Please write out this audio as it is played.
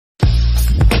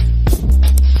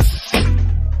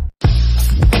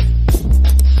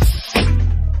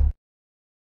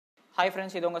Hi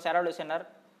friends, இது உங்கள் ஷேரோ designer.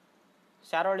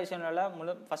 ஷேரோ டிசைனரில்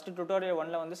first tutorial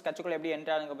 1ல் வந்து ஸ்கெட்சுக்குள்ளே எப்படி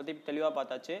என்ட்ரு ஆகுங்க பற்றி தெளிவாக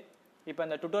பார்த்தாச்சு. இப்போ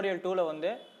இந்த டுட்டோரியல் 2ல் வந்து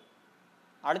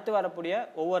அடுத்து வரக்கூடிய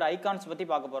ஒவ்வொரு ஐகான்ஸ் பற்றி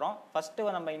பார்க்க போகிறோம். ஃபஸ்ட்டு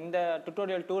நம்ம இந்த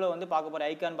டுட்டோரியல் 2ல் வந்து பார்க்க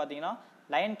போகிற ஐகான் பார்த்தீங்கன்னா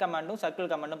லைன் கமாண்டும்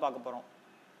சர்க்கிள் கமாண்டும் பார்க்க போகிறோம்.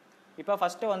 இப்போ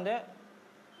ஃபஸ்ட்டு வந்து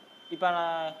இப்போ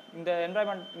நான் இந்த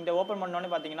என்வாயன்மெண்ட் இந்த ஓப்பன்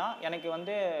பண்ணோன்னே பார்த்தீங்கன்னா எனக்கு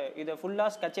வந்து இது ஃபுல்லாக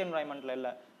ஸ்கெட்ச் என்வாயன்மெண்ட்டில்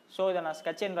இல்லை. ஸோ இதை நான்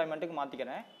ஸ்கெட்ச் என்வாயன்மெண்ட்டுக்கு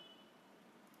மாற்றிக்கிறேன்.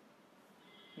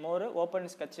 மோர் ஓப்பன்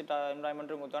ஸ்கெட்ச்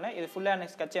என்வாயன்மெண்ட்டு கொடுத்தோன்னே இது ஃபுல்லாக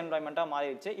எனக்கு ஸ்கெட்ச் என்வாயன்மெண்ட்டாக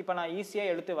மாறிடுச்சு. இப்போ நான்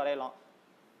ஈஸியாக எடுத்து வரையலாம்.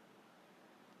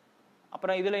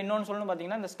 அப்புறம் இதில் இன்னொன்று சொல்லணும்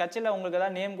பார்த்தீங்கன்னா, இந்த ஸ்கெட்சில் உங்களுக்கு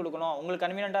ஏதாவது நேம் கொடுக்கணும், உங்களுக்கு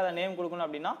கன்வீனியன்ட்டாக அதை நேம் கொடுக்கணும்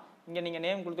அப்படின்னா இங்கே நீங்கள்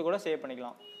நேம் கொடுத்து கூட சேவ்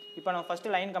பண்ணிக்கலாம். இப்போ நான்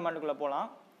ஃபஸ்ட்டு லைன் கமாண்டுக்குள்ளே போகலாம்.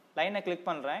 லைனை கிளிக்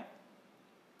பண்ணுறேன்.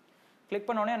 கிளிக்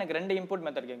பண்ணோடனே எனக்கு 2 இன்புட்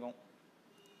மெத்தட் கேட்கும்.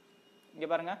 இங்கே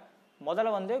பாருங்கள்,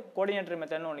 முதல்ல வந்து கோஆர்டினேட்டரி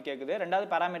மெத்தட்னு ஒன்று கேட்குது,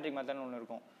 ரெண்டாவது பேராமெட்ரிக் மெத்தட்னு ஒன்று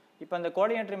இருக்கும். இப்போ இந்த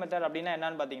கோஆர்டினேட்டரி மெத்தட் அப்படின்னா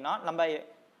என்னன்னு பார்த்தீங்கன்னா, நம்ம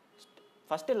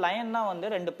ஃபஸ்ட்டு லைன் தான் வந்து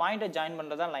 2 பாயிண்ட்டை ஜாயின்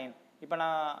பண்ணுறது தான் லைன். இப்போ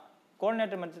நான்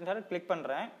கோஆர்டினேட்டரி மெத்தட் கிளிக்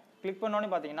பண்ணுறேன். கிளிக் பண்ணோன்னே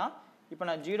பார்த்தீங்கன்னா இப்போ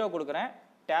நான் 0 கொடுக்குறேன்,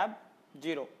 டேப்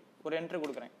 0 ஒரு என்ட்ரு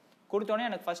கொடுக்குறேன். கொடுத்தோன்னே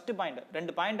எனக்கு ஃபஸ்ட்டு பாயிண்ட்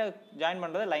 2 பாயிண்ட்டை ஜாயின்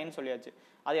பண்ணுறது லைன் சொல்லியாச்சு.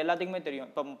 அது எல்லாத்துக்குமே தெரியும்.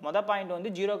 இப்போ மொதல் பாயிண்ட்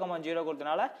வந்து 0,0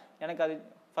 கொடுத்தனால எனக்கு அது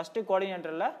ஃபஸ்ட்டு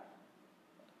கோஆர்டினேட்டரில்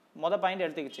மொதல் பாயிண்ட்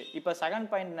எடுத்துக்கிச்சு. இப்போ செகண்ட்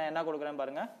பாயிண்ட் நான் என்ன கொடுக்குறேன்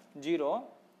பாருங்கள், 0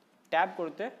 டேப்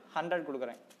கொடுத்து 100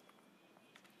 கொடுக்குறேன்.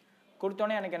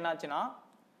 கொடுத்தோன்னே எனக்கு என்ன ஆச்சுன்னா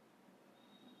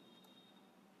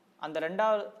அந்த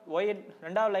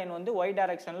ரெண்டாவது லைன் வந்து ஒய்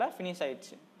டைரக்ஷனில் ஃபினிஷ்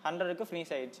ஆயிடுச்சு, 100க்கு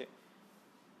ஃபினிஷ் ஆயிடுச்சு.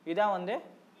 இதான் வந்து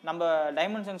நம்ம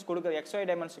டைமென்ஷன்ஸ் கொடுக்குற XY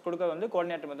டைமென்ஷன்ஸ் கொடுக்குறது வந்து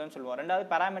கோஆர்டினேட்டர் மெத்தட்னு சொல்லுவோம். ரெண்டாவது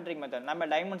பேராமெட்ரிக் மெத்தட், நம்ம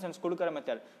டைமென்ஷன்ஸ் கொடுக்குற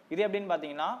மெத்தட். இது எப்படின்னு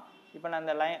பார்த்தீங்கன்னா, இப்போ நான்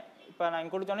இந்த இப்போ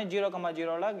நான் கொடுத்தோன்னே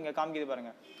 0,0ல் இங்கே காமிக்குது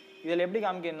பாருங்கள். இதில் எப்படி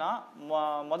காமிக்குதுன்னா,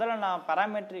 முதல்ல நான்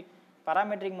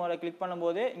பேராமெட்ரிக் மோட கிளிக்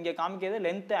பண்ணும்போது இங்கே காமிக்கிறது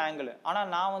லென்த்து ஆங்கிள்.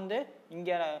 ஆனால் நான் வந்து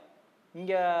இங்கே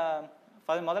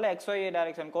முதல்ல XY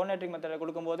டைரக்ஷன் கோஆர்டினேட்டரி மெத்தட்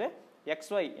கொடுக்கும்போது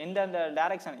XY எந்தெந்த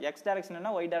டைரக்ஷன், எக்ஸ் டைரக்ஷன்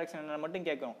என்ன ஒய் டைரக்ஷன் என்ன மட்டும்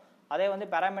கேட்கும். அதே வந்து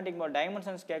பேராமெட்ரிக் மோட்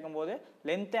டைமென்ஷன்ஸ் கேட்கும்போது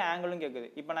லென்த்து ஆங்கிளும் கேட்குது.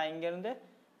 இப்போ நான் இங்கேருந்து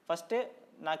ஃபஸ்ட்டு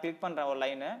நான் கிளிக் பண்ணுறேன், ஒரு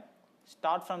லைனு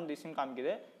ஸ்டார்ட் ஃப்ரம் திஸ்ன்னு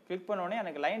காமிக்குது. கிளிக் பண்ணோடனே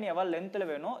எனக்கு லைன் எவ்வளோ லென்த்தில்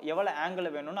வேணும், எவ்வளோ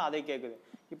ஆங்கிள் வேணும்னு அதை கேட்குது.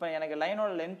 இப்போ எனக்கு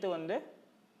லைனோட லென்த்து வந்து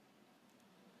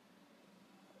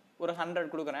ஒரு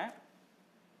 100 கொடுக்குறேன்.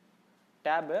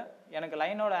 டேபு எனக்கு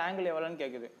லைனோட ஆங்கிள் எவ்வளோன்னு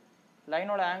கேட்குது.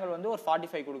 லைனோட ஆங்கிள் வந்து ஒரு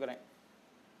 45 கொடுக்குறேன்.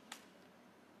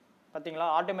 பார்த்தீங்களா,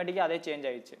 ஆட்டோமேட்டிக்காக அதே சேஞ்ச்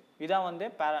ஆகிடுச்சு. இதான் வந்து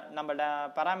நம்ம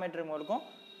பேராமீட்டர் மோடுக்கும்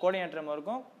கோஆர்டினேட்டர்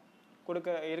மோடுக்கும்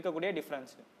இருக்கக்கூடிய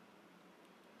டிஃப்ரென்ஸு.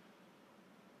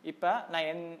 இப்போ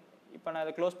நான்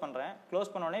இதை க்ளோஸ் பண்ணுறேன்.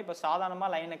 க்ளோஸ் பண்ணோடனே இப்போ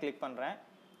சாதாரணமாக லைனை கிளிக் பண்ணுறேன்.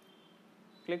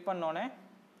 கிளிக் பண்ணோடனே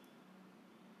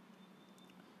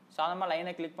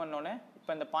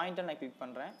இப்போ இந்த பாயிண்ட்டை நான் கிளிக்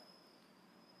பண்ணுறேன்.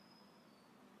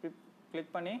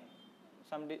 கிளிக் பண்ணி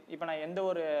இப்போ நான் எந்த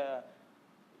ஒரு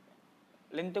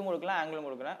லென்த்தும் கொடுக்கலாம், ஆங்கிளும்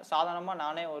கொடுக்குறேன். சாதாரணமாக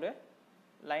நானே ஒரு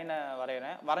லைனை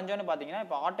வரைகிறேன். வரைஞ்சோன்னு பார்த்தீங்கன்னா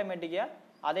இப்போ ஆட்டோமேட்டிக்காக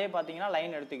அதே பார்த்தீங்கன்னா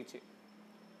லைன் எடுத்துக்கிச்சு.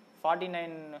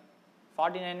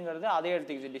 49ங்கிறது அதே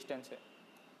எடுத்துக்கிச்சு டிஸ்டன்ஸு.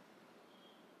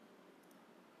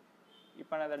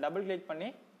 இப்போ நான் அதை டபுள் கிளிக் பண்ணி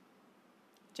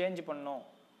சேஞ்ச் பண்ணணும்,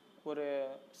 ஒரு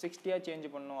 60 சேஞ்ச்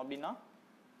பண்ணணும் அப்படின்னா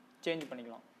சேஞ்ச்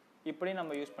பண்ணிக்கலாம். இப்படி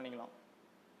நம்ம யூஸ் பண்ணிக்கலாம்.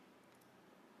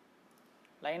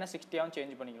 லைனை 60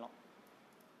 சேஞ்ச் பண்ணிக்கலாம்.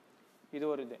 இது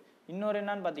ஒரு இது. இன்னொரு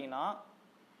என்னன்னு பார்த்தீங்கன்னா,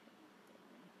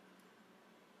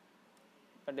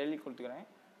 இப்போ டெலிட் கொடுத்துக்கிறேன்.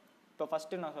 இப்போ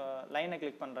ஃபஸ்ட்டு நான் லைனை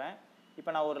கிளிக் பண்ணுறேன்.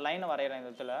 இப்போ நான் ஒரு லைனை வரைகிறேன்.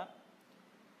 இந்த இடத்துல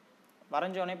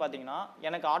வரைஞ்சோடனே பார்த்தீங்கன்னா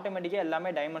எனக்கு ஆட்டோமேட்டிக்காக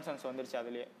எல்லாமே டைமென்ஷன்ஸ் வந்துருச்சு.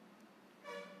 அதுலேயே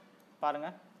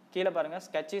பாருங்கள், கீழே பாருங்கள்,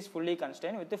 sketch is fully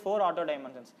constant with 4 auto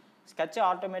dimensions. Sketch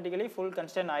automatically full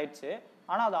constant ஆயிடுச்சு.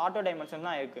 ஆனால் அது ஆட்டோ டைமென்ஷன்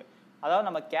தான் இருக்குது. அதாவது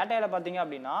நம்ம கேட்டையில் பார்த்தீங்க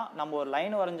அப்படின்னா, நம்ம ஒரு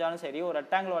லைன் வரைஞ்சாலும் சரி, ஒரு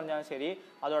ரெக்டாங்கிள் வரைஞ்சாலும் சரி,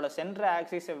 அதோட சென்டர்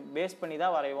ஆக்சிஸை பேஸ் பண்ணி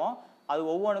தான் வரைவோம். அது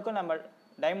ஒவ்வொன்றுக்கும் நம்ம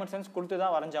டைமென்ஷன்ஸ் கொடுத்து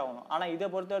தான் வரைஞ்சாகணும். ஆனால் இதை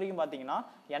பொறுத்த வரைக்கும் பார்த்தீங்கன்னா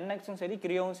NXும் சரி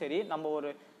கிரியோவும் சரி, நம்ம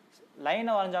ஒரு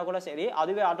லைனை வரைஞ்சா கூட சரி,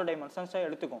 அதுவே ஆட்டோ டைமென்ஷன்ஸை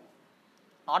எடுத்துக்கும்.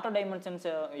 ஆட்டோ டைமென்ஷன்ஸ்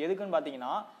எதுக்குன்னு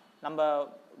பார்த்தீங்கன்னா, நம்ம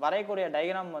வரையக்கூடிய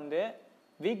டயக்ராம் வந்து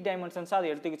வீக் டைமென்ஷன்ஸாக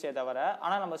அது எடுத்துக்கிச்சே தவிர,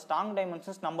 ஆனால் நம்ம ஸ்ட்ராங்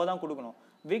டைமென்ஷன்ஸ் நம்ம தான் கொடுக்கணும்.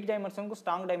 வீக் டைமென்ஷனுக்கும்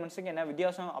ஸ்ட்ராங் டைமென்ஷனுக்கு என்ன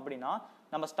வித்தியாசம் அப்படின்னா,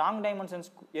 நம்ம ஸ்ட்ராங் டைமென்ஷன்ஸ்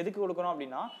எதுக்கு கொடுக்குறோம்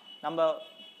அப்படின்னா, நம்ம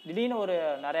திடீர்னு ஒரு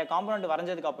நிறைய காம்பனண்ட்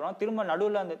வரைஞ்சதுக்கப்புறம் திரும்ப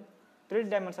நடுவில் அந்த 3D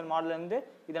டைமென்ஷன் மாடலேருந்து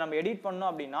இதை நம்ம எடிட் பண்ணோம்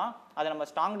அப்படின்னா, அதை நம்ம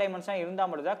ஸ்ட்ராங் டைமென்ஷனாக இருந்தால்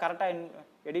மட்டும் தான் கரெக்டாக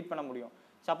எடிட் பண்ண முடியும்.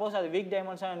 சப்போஸ் அது வீக்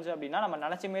டைமென்ஷன் இருந்துச்சு அப்படின்னா நம்ம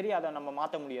நினச்ச மாரி அதை நம்ம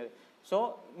மாற்ற முடியாது. ஸோ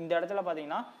இந்த இடத்துல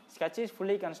பார்த்தீங்கன்னா sketch is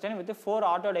fully constant with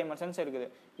 4 auto dimensions இருக்குது.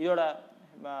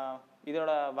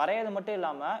 இதோட வரையது மட்டும்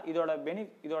இல்லாமல்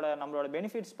இதோட நம்மளோட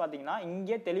பெனிஃபிட்ஸ் பார்த்தீங்கன்னா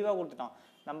இங்கே தெளிவாக கொடுத்துட்டான்.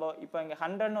 நம்ம இப்போ இங்கே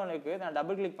 100ன்னு ஒன்று இருக்குது. நான்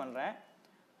டபுள் கிளிக் பண்ணுறேன்.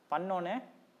 பண்ணோன்னே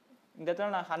இந்த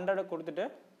இடத்துல நான் 100 கொடுத்துட்டு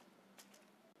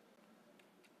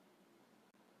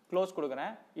க்ளோஸ்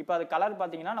கொடுக்குறேன். இப்போ அது கலர்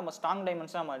பார்த்தீங்கன்னா நம்ம ஸ்ட்ராங்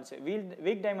டைமென்ஷனாக மாறிடுச்சு.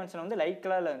 வீக் டைமென்ஷன் வந்து லைட்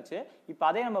கலரில் இருந்துச்சு. இப்போ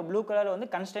அதே நம்ம ப்ளூ கலரில் வந்து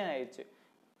கன்ஸ்டைன் ஆயிடுச்சு.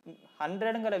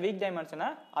 100ங்கிற வீக் டைமென்ஷனை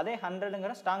அதே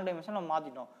 100ங்கிற ஸ்ட்ராங் டைமென்ஷன் நம்ம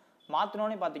மாற்றிட்டோம்.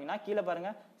 மாற்றினோன்னே பார்த்தீங்கன்னா கீழே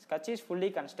பாருங்கள், ஸ்கட்ச் is fully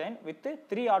கன்ஸ்டைன் with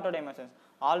 3 auto dimensions.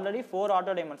 Already 4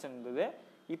 auto dimension இருந்தது.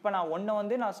 இப்போ நான் ஒன்று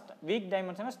வந்து நான் வீக்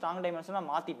டைமென்ஷனை ஸ்ட்ராங் டைமென்ஷனாக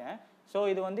மாற்றிட்டேன். ஸோ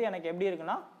இது வந்து எனக்கு எப்படி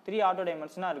இருக்குன்னா 3 ஆட்டோ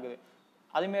டைமென்ஷனாக இருக்குது.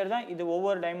 அதுமாரி தான் இது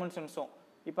ஒவ்வொரு டைமென்ஷன்ஸும்.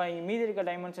 இப்போ மீதி இருக்க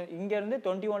டைமென்ஷன் இங்கேருந்து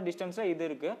 21 டிஸ்டன்ஸில் இது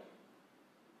இருக்குது.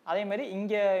 அதேமாரி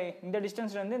இங்கே இந்த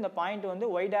டிஸ்டன்ஸ்லேருந்து இந்த பாயிண்ட் வந்து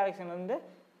ஒய் டைரக்ஷன்லேருந்து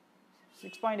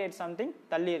 6.8 சம்திங்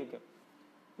தள்ளி இருக்குது.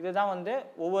 இதுதான் வந்து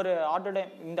ஒவ்வொரு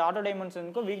இந்த ஆட்டோ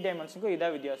டைமென்ஷனுக்கும் வீக் டைமென்ஷனுக்கும்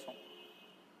இதான் வித்தியாசம்.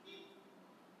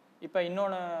 இப்போ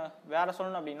இன்னொன்று வேறு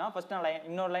சொல்லணும் அப்படின்னா, ஃபஸ்ட் நான்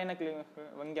இன்னொரு லைனை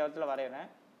இங்கே இடத்துல வரைகிறேன்.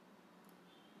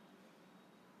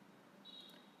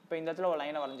 இப்போ இந்த இடத்துல ஒரு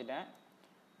லைனை வரைஞ்சிட்டேன்.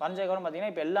 வரைஞ்சதுக்கப்புறம்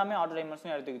பார்த்தீங்கன்னா இப்போ எல்லாமே ஆட்டோ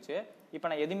டைமென்ஷனும் எடுத்துக்கிச்சு. இப்போ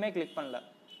நான் எதுவுமே கிளிக்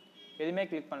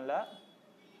பண்ணல.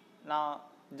 நான்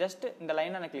ஜஸ்ட் இந்த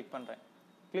லைனை நான் கிளிக் பண்ணுறேன்.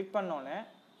 கிளிக் பண்ணோன்னே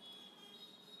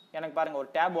எனக்கு பாருங்கள் ஒரு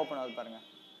டேப் ஓப்பன் ஆகுது பாருங்கள்.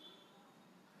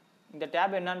 இந்த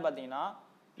டேப் என்னன்னு பார்த்தீங்கன்னா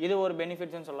இது ஒரு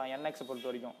பெனிஃபிட்ஸ்னு சொல்லலாம் என்எக்ஸை பொறுத்த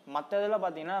வரைக்கும். மற்ற இதில்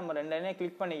பார்த்தீங்கன்னா நம்ம 2 லைனை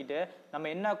கிளிக் பண்ணிக்கிட்டு நம்ம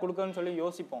என்ன கொடுக்கணும்னு சொல்லி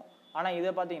யோசிப்போம். ஆனால்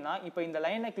இதை பார்த்தீங்கன்னா இப்போ இந்த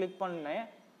லைனை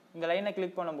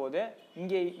கிளிக் பண்ணும்போது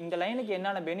இங்கே இந்த லைனுக்கு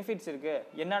என்னென்ன பெனிஃபிட்ஸ் இருக்குது,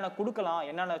 என்னென்ன கொடுக்கலாம்,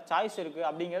 என்னென்ன சாய்ஸ் இருக்குது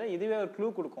அப்படிங்கிறத இதுவே ஒரு க்ளூ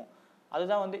கொடுக்கும்.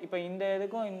 அதுதான் வந்து இப்போ இந்த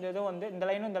இதுக்கும் இந்த இதுவும் வந்து இந்த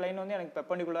லைன் வந்து எனக்கு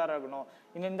பெர்பெண்டிகுலராக இருக்கணும்,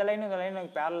 இந்த லைன்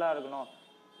எனக்கு பேரலாக இருக்கணும்.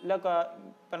 இல்லை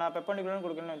இப்போ நான் பெர்பெண்டிகுலர்னு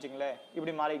கொடுக்கணும்னு வச்சுங்களேன்,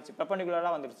 இப்படி மாறிடுச்சு,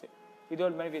 பெர்பெண்டிகுலராக வந்துடுச்சு. இது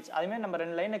ஒரு பெனிஃபிட்ஸ். அதுமாதிரி நம்ம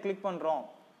 2 லைனை கிளிக் பண்ணுறோம்,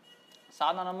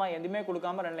 சாதாரணமாக எதுவுமே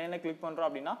கொடுக்காம 2 லைனை கிளிக் பண்ணுறோம்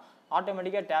அப்படின்னா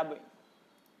ஆட்டோமேட்டிக்காக டேப்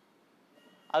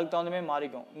அதுக்கு தகுந்த மாதிரி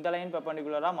மாறிக்கும். இந்த லைன்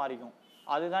பெர்பெண்டிகுலராக மாறிக்கும்.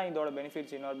 அதுதான் இதோட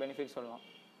பெனிஃபிட்ஸ். இன்னொரு பெனிஃபிட் சொல்லலாம்.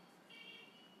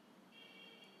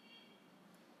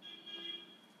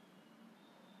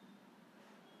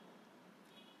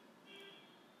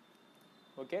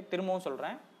 ஓகே, திரும்பவும்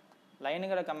சொல்கிறேன்.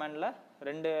 லைனுங்கிற கமாண்டில்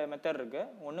 2 மெத்தட் இருக்குது.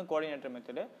 ஒன்று கோஆர்டினேட்டர்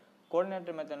மெத்தடு.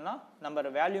 கோஆர்டினேட்டர் மெத்தட்னா நம்ம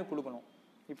வேல்யூ கொடுக்கணும்.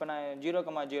 இப்போ நான்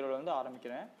 0,0 வந்து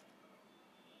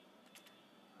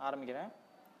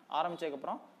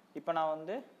ஆரம்பித்ததுக்கப்புறம் இப்போ நான்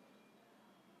வந்து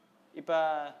இப்போ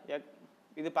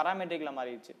இது பராமெட்ரிக்கில்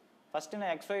மாறிடுச்சு. ஃபஸ்ட்டு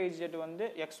நான் XY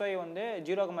வந்து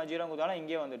 0,0 கொடுத்தாலும்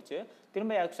இங்கேயே வந்துடுச்சு.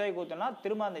 திரும்ப XY கொடுத்தோன்னா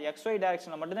திரும்ப அந்த XY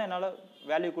டைரக்ஷனில் மட்டும்தான் என்னால்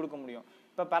வேல்யூ கொடுக்க முடியும்.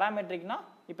 இப்போ பராமெட்ரிக்னா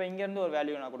இப்போ இங்கேருந்து ஒரு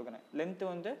வேல்யூ நான் கொடுக்குறேன். லென்த்து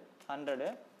வந்து 100,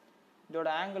 இதோட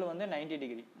ஆங்கிள் வந்து 90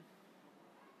 டிகிரி.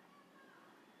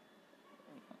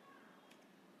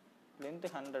 லென்த்து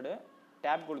 100,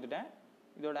 டேப் கொடுத்துட்டேன்,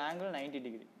 இதோட ஆங்கிள் 90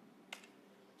 டிகிரி.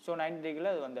 ஸோ 90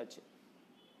 டிகிரியில் அது வந்தாச்சு.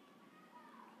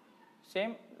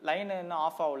 சேம் லைன் இன்னும்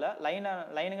ஆஃப் ஆகல.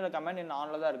 லைனுங்கிற கமெண்ட் இன்னும்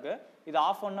ஆனில் தான் இருக்குது. இது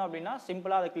ஆஃப் பண்ணணும் அப்படின்னா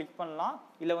சிம்பிளாக அதை கிளிக் பண்ணலாம்,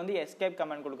 இல்லை வந்து எஸ்கேப்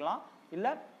கமெண்ட் கொடுக்கலாம்,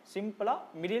 இல்லை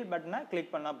சிம்பிளாக மிடில் பட்டனை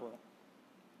கிளிக் பண்ணால் போதும்.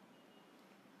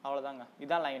 அவ்வளோதாங்க,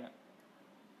 இதுதான் லைனு.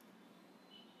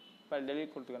 இப்போ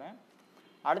டெலீட் கொடுத்துக்கிறேன்.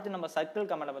 அடுத்து நம்ம சர்க்கிள்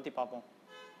கமெண்டை பற்றி பார்ப்போம்.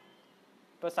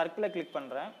 இப்போ சர்க்கிளை கிளிக்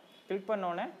பண்ணுறேன். கிளிக்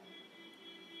பண்ணோன்னே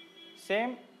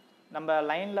சேம் நம்ம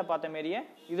லைனில் பார்த்த மாரியே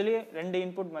இதுலேயே 2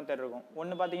 இன்புட் மெத்தட் இருக்கும்.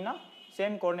 ஒன்று பார்த்தீங்கன்னா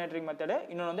சேம் கோஆர்டினேட்டரிக் மெத்தடு,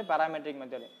 இன்னொன்று வந்து பேராமெட்ரிக்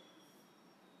மெத்தடு.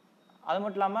 அது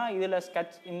மட்டும் இல்லாமல் இதில்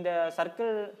இந்த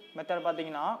சர்க்கிள் மெத்தட்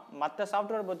பார்த்தீங்கன்னா மற்ற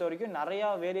சாஃப்ட்வேர் பொறுத்த வரைக்கும் நிறையா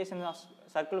வேரியேஷன்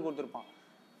சர்க்கிள் கொடுத்துருப்பான்.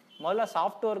 முதல்ல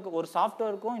ஒரு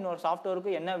சாஃப்ட்வேருக்கும் இன்னொரு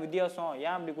சாஃப்ட்வேருக்கும் என்ன வித்தியாசம்,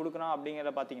 ஏன் அப்படி கொடுக்குறான்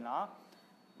அப்படிங்கிறத பார்த்தீங்கன்னா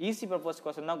ஈஸி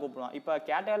பர்பஸ்க்கோசம் தான் கூப்பிடுவான். இப்போ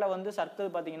கேட்டாவில் வந்து சர்க்கிள்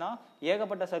பார்த்தீங்கன்னா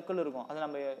ஏகப்பட்ட சர்க்கிள் இருக்கும். அது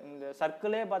நம்ம இந்த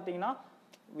சர்க்கிளே பார்த்தீங்கன்னா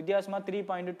வித்தியாசமாக 3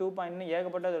 பாயிண்ட் 2 பாயிண்ட்னு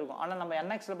ஏகப்பட்டது இருக்கும். ஆனால் நம்ம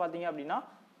என்எக்ஸில் பார்த்தீங்க அப்படின்னா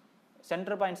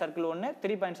centre point circle 1,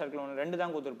 3 point circle 1, 2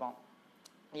 தான் கொடுத்துருப்பான்.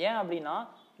 ஏன் அப்படின்னா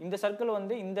இந்த சர்க்கிள்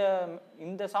வந்து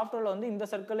இந்த சாஃப்ட்வேரில் வந்து இந்த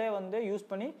சர்க்கிளே வந்து யூஸ்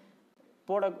பண்ணி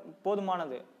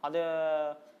போதுமானது.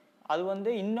 அது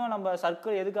வந்து இன்னும் நம்ம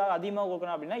சர்க்கிள் எதுக்காக அதிகமாக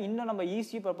கொடுக்கணும் அப்படின்னா இன்னும் நம்ம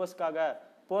ஈஸி பர்பஸ்க்காக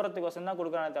போகிறதுக்கோசம் தான்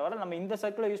கொடுக்குறானே தவிர நம்ம இந்த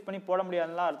சர்க்கிளை யூஸ் பண்ணி போட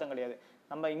முடியாதுலாம் அர்த்தம் கிடையாது.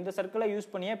 நம்ம இந்த சர்க்கிளை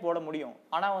யூஸ் பண்ணியே போட முடியும்.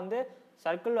 ஆனால் வந்து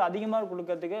சர்க்கிள் அதிகமாக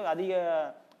கொடுக்கறதுக்கு, அதிக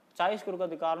சாய்ஸ்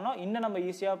கொடுக்கறதுக்கு காரணம் இன்னும் நம்ம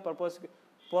ஈஸியாக பர்பஸ்க்கு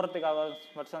போகிறதுக்காக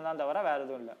மட்டும் தான் தவிர வேறு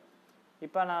எதுவும் இல்லை.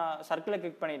 இப்போ நான் சர்க்கிளை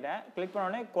கிளிக் பண்ணிட்டேன். கிளிக்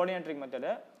பண்ணோடனே கோஆர்டினேட்டரிக்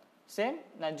மெத்தடு சேம்.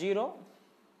 நான் 0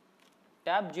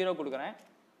 டேப் 0 கொடுக்குறேன்.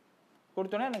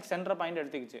 கொடுத்தோன்னே எனக்கு சென்டர் பாயிண்ட்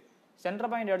எடுத்துக்கிச்சு. சென்டர்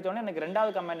பாயிண்ட் எடுத்தோடனே எனக்கு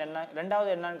ரெண்டாவது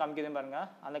என்னன்னு காமிக்குதுன்னு பாருங்கள்.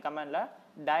 அந்த கமெண்டில்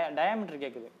டயாமீட்டர்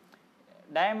கேட்குது.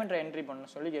 டயாமீட்டர் என்ட்ரி பண்ண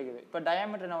சொல்லி கேட்குது. இப்போ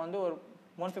டயாமீட்டர் நான் வந்து ஒரு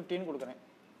 150 கொடுக்குறேன்.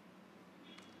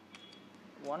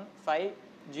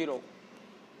 150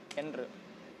 என்று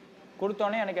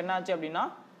கொடுத்தோன்னே எனக்கு என்ன ஆச்சு அப்படின்னா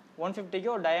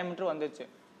 150க்கு ஒரு டயாமீட்டர் வந்துச்சு.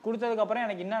 கொடுத்ததுக்கப்புறம்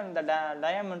எனக்கு இன்னும் இந்த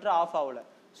டயாமீட்டர் ஆஃப் ஆகலை.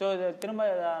 ஸோ இது திரும்ப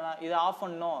இதை ஆஃப்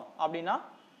பண்ணணும் அப்படின்னா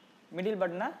மிடில்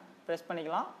பட்டனை ப்ரெஸ்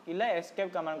பண்ணிக்கலாம், இல்லை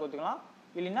எஸ்கேப் கமெண்ட் கொடுத்துக்கலாம்,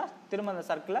 இல்லைன்னா திரும்ப அந்த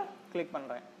சர்க்கிளை கிளிக்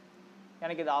பண்ணுறேன்.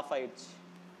 எனக்கு இது ஆஃப் ஆயிடுச்சு.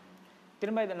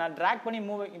 திரும்ப இதை நான் ட்ராக் பண்ணி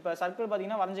மூவ் இப்போ சர்க்கிள்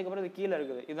பார்த்தீங்கன்னா வரைஞ்சதுக்கப்புறம் இது கீழே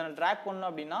இருக்குது. இதை நான் ட்ராக் பண்ணணும்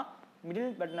அப்படின்னா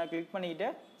மிடில் பட்டனை கிளிக் பண்ணிக்கிட்டு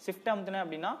ஷிஃப்ட் அமுத்துனேன்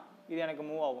அப்படின்னா இது எனக்கு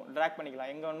மூவ் ஆகும். ட்ராக்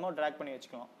பண்ணிக்கலாம், எங்கே வேணுமோ ட்ராக் பண்ணி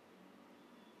வச்சுக்கலாம்.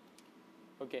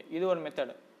 ஓகே, இது ஒரு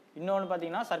மெத்தடு. இன்னொன்று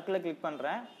பார்த்தீங்கன்னா சர்க்கிளை கிளிக்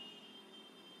பண்ணுறேன்.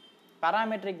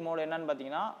 பேராமெட்ரிக் மோடு என்னன்னு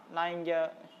பார்த்தீங்கன்னா நான் இங்கே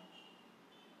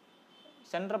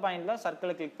சென்டர் பாயிண்டில்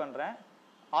சர்க்கிளை கிளிக் பண்ணுறேன்.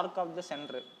 Arc of the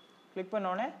centre click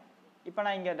பண்ணோடனே இப்போ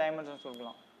நான் இங்கே டைமென்ஷன்ஸ்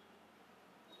கொடுக்கலாம்.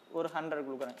 ஒரு 100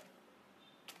 கொடுக்குறேன்.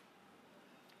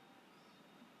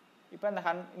 இப்போ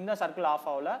இந்த சர்க்கிள் ஆஃப்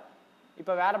ஆகல.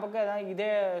 இப்போ வேறு பக்கம் ஏதாவது இதே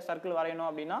சர்க்கிள் வரையணும்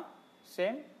அப்படின்னா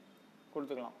சேம்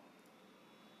கொடுத்துக்கலாம்.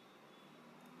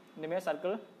 இந்தமாரி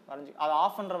சர்க்கிள் வரைஞ்சி அதை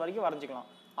ஆஃப் பண்ணுற வரைக்கும் வரைஞ்சிக்கலாம்.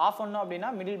 ஆஃப் பண்ணோம் அப்படின்னா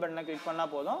மிடில் பட்டனை கிளிக்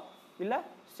பண்ணால் போதும், இல்லை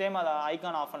சேம் அதை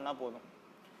ஐக்கான் ஆஃப் பண்ணால் போதும்.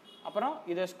 அப்புறம்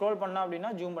இதை ஸ்க்ரோல் பண்ணோம்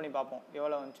அப்படின்னா ஜூம் பண்ணி பார்ப்போம்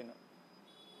எவ்வளோ வந்துச்சுன்னு.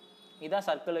 இதுதான்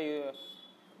சர்க்கிளை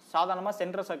சாதாரணமாக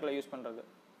சென்டர் சர்க்கிளை யூஸ் பண்ணுறது.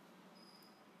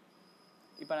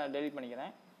 இப்போ நான் டெலிட்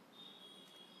பண்ணிக்கிறேன்.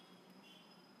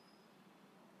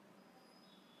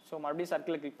 ஸோ மறுபடியும்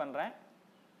சர்க்கிளை கிளிக் பண்ணுறேன்.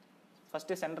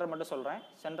 ஃபஸ்ட்டு சென்டர் மட்டும் சொல்கிறேன்.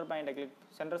 சென்டர் பாயிண்ட்டை கிளிக்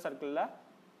சென்டர் சர்க்கிளில்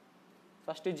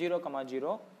ஃபஸ்ட்டு 0,0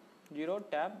 0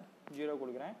 டேப் 0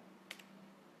 கொடுக்குறேன்.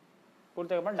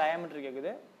 கொடுத்ததுக்கப்புறம் டயாமீட்டர்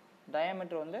கேட்குது.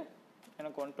 டயாமீட்டர் வந்து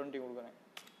எனக்கு 120 கொடுக்குறேன்.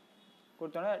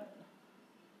 கொடுத்தோன்னே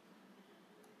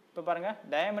இப்போ பாருங்கள்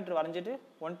டயாமீட்டர் வரைஞ்சிட்டு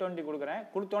 120 கொடுக்குறேன்.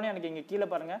 கொடுத்தோன்னே எனக்கு இங்கே கீழே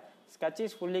பாருங்கள் sketch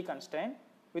is fully constraint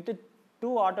with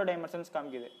 2 auto dimensions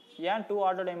காமிக்குது. ஏன் 2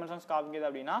 ஆட்டோ டைமென்ஷன்ஸ் காமிக்குது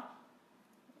அப்படின்னா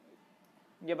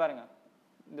இங்கே பாருங்கள்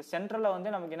இந்த சென்டரில் வந்து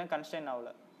நமக்கு என்ன கன்ஸ்ட்ரைன் ஆகல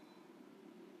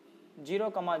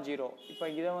 0,0. இப்போ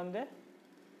இதை வந்து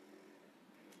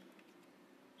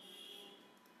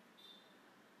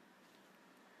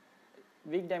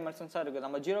வீக் டைமென்ஷன்ஸாக இருக்குது.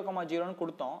 நம்ம 0,0ன்னு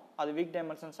கொடுத்தோம், அது வீக்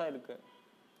டைமென்ஷன்ஸாக இருக்குது.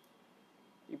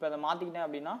 இப்போ அதை மாற்றிக்கிட்டேன்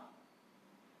அப்படின்னா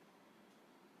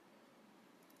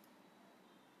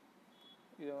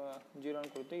இது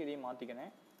 0ன்னு கொடுத்து இதையும்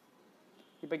மாற்றிக்கினேன்.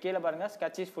 இப்போ கீழே பாருங்கள்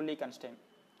ஸ்கெட்ச் இஸ் ஃபுல்லி கன்ஸ்ட்ரைன்ட்.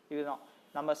 இதுதான்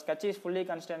நம்ம sketch is fully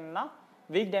கன்ஸ்ட்ரைன்ட்னா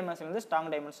week டைமென்ஷன்லேருந்து strong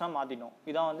டைமென்ஷனாக மாற்றிட்டோம்.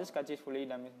 இதான் வந்து ஸ்கெட்ச் இஸ் ஃபுல்லி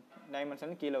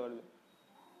டைமென்ஷன் கீழே வருது.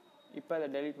 இப்போ இதை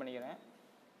டெலிட் பண்ணிக்கிறேன்.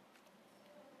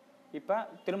 இப்போ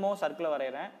திரும்பவும் சர்க்கிளை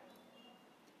வரைகிறேன்.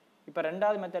 இப்போ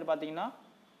ரெண்டாவது மெத்தட் பார்த்தீங்கன்னா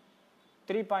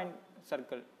 3 பாயிண்ட்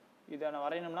சர்க்கிள். இதை நான்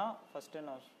வரையணும்னா ஃபஸ்ட்டு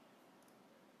நான்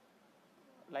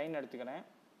லைன் எடுத்துக்கிறேன்.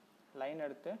 லைன்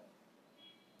எடுத்து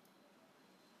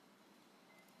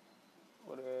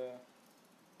ஒரு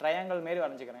ட்ரையாங்கிள் மாரி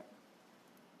வரைஞ்சிக்கிறேன்.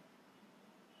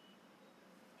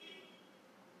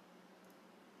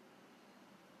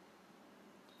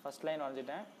 First line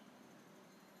வரைஞ்சிட்டேன்.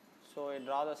 So I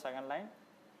draw the second line.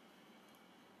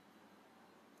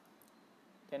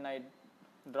 Then I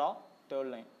draw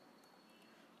third line.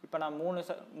 இப்போ நான்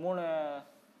மூணு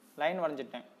லைன்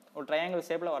வரைஞ்சிட்டேன். ஒரு ட்ரையாங்கிள்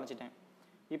ஷேப்பில் வரைஞ்சிட்டேன்.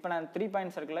 இப்போ நான் 3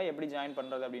 பாயிண்ட் சர்க்கிளை எப்படி ஜாயின்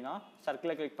பண்ணுறது அப்படின்னா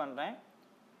சர்க்கிளை கிளிக் பண்ணுறேன்.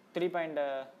 3 பாயிண்ட்டை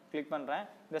கிளிக் பண்ணுறேன்.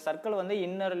 இந்த சர்க்கிள் வந்து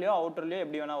இன்னர்லையோ அவுட்டர்லையோ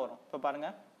எப்படி வேணால் வரும். இப்போ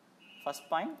பாருங்கள் first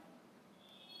point,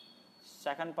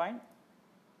 second point,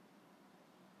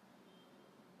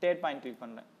 third point click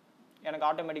பண்ணுறேன். எனக்கு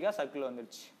ஆட்டோமேட்டிக்காக சர்க்கிள்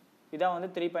வந்துடுச்சு. இதான் வந்து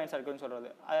 3 பாயிண்ட் சர்க்கிள்னு சொல்கிறது.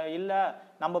 இல்லை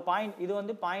நம்ம பாயிண்ட் இது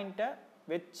வந்து பாயிண்ட்டை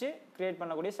வச்சு க்ரியேட்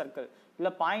பண்ணக்கூடிய சர்க்கிள்.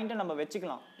 இல்லை பாயிண்ட்டை நம்ம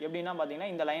வச்சுக்கலாம். எப்படின்னா பார்த்தீங்கன்னா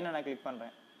இந்த லைனை நான் கிளிக்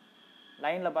பண்ணுறேன்.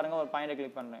 லைனில் பாருங்கள் ஒரு பாயிண்ட்டை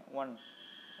கிளிக் பண்ணுறேன் 1.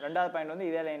 ரெண்டாவது பாயிண்ட் வந்து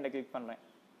இதே லைனில் கிளிக் பண்ணுறேன்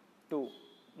 2.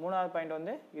 மூணாவது பாயிண்ட்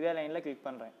வந்து இதே லைனில் கிளிக்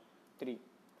பண்ணுறேன் 3.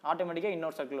 ஆட்டோமேட்டிக்காக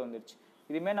இன்னொரு சர்க்கிள் வந்துடுச்சு.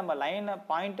 இதுமாரி நம்ம லைனை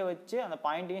பாயிண்ட்டை வச்சு அந்த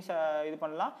பாயிண்ட்டையும் இது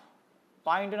பண்ணலாம்,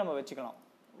 பாயிண்ட்டும் நம்ம வச்சுக்கலாம்.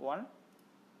 1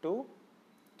 2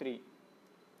 3.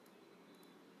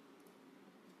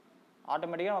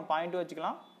 ஆட்டோமேட்டிக்காக நம்ம பாயிண்ட்டும்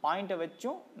வச்சுக்கலாம், பாயிண்ட்டை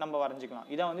வச்சும் நம்ம வரைஞ்சிக்கலாம்.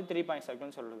 இதான் வந்து 3 பாயிண்ட்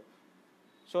சர்க்கிள்னு சொல்கிறது.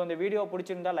 ஸோ இந்த வீடியோ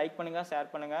பிடிச்சிருந்தா லைக் பண்ணுங்கள்,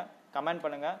 ஷேர் பண்ணுங்கள், கமெண்ட்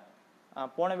பண்ணுங்கள்.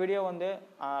 போன வீடியோ வந்து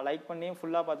லைக் பண்ணி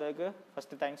ஃபுல்லாக பார்த்ததுக்கு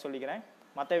ஃபஸ்ட்டு தேங்க்ஸ் சொல்லிக்கிறேன்.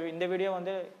 இந்த வீடியோ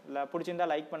வந்து பிடிச்சிருந்தா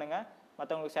லைக் பண்ணுங்கள்,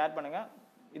 மற்றவங்களுக்கு ஷேர் பண்ணுங்கள்.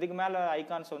 இதுக்கு மேலே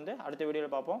ஐகான்ஸ் வந்து அடுத்த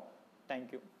வீடியோவில் பார்ப்போம்.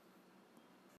 தேங்க்யூ.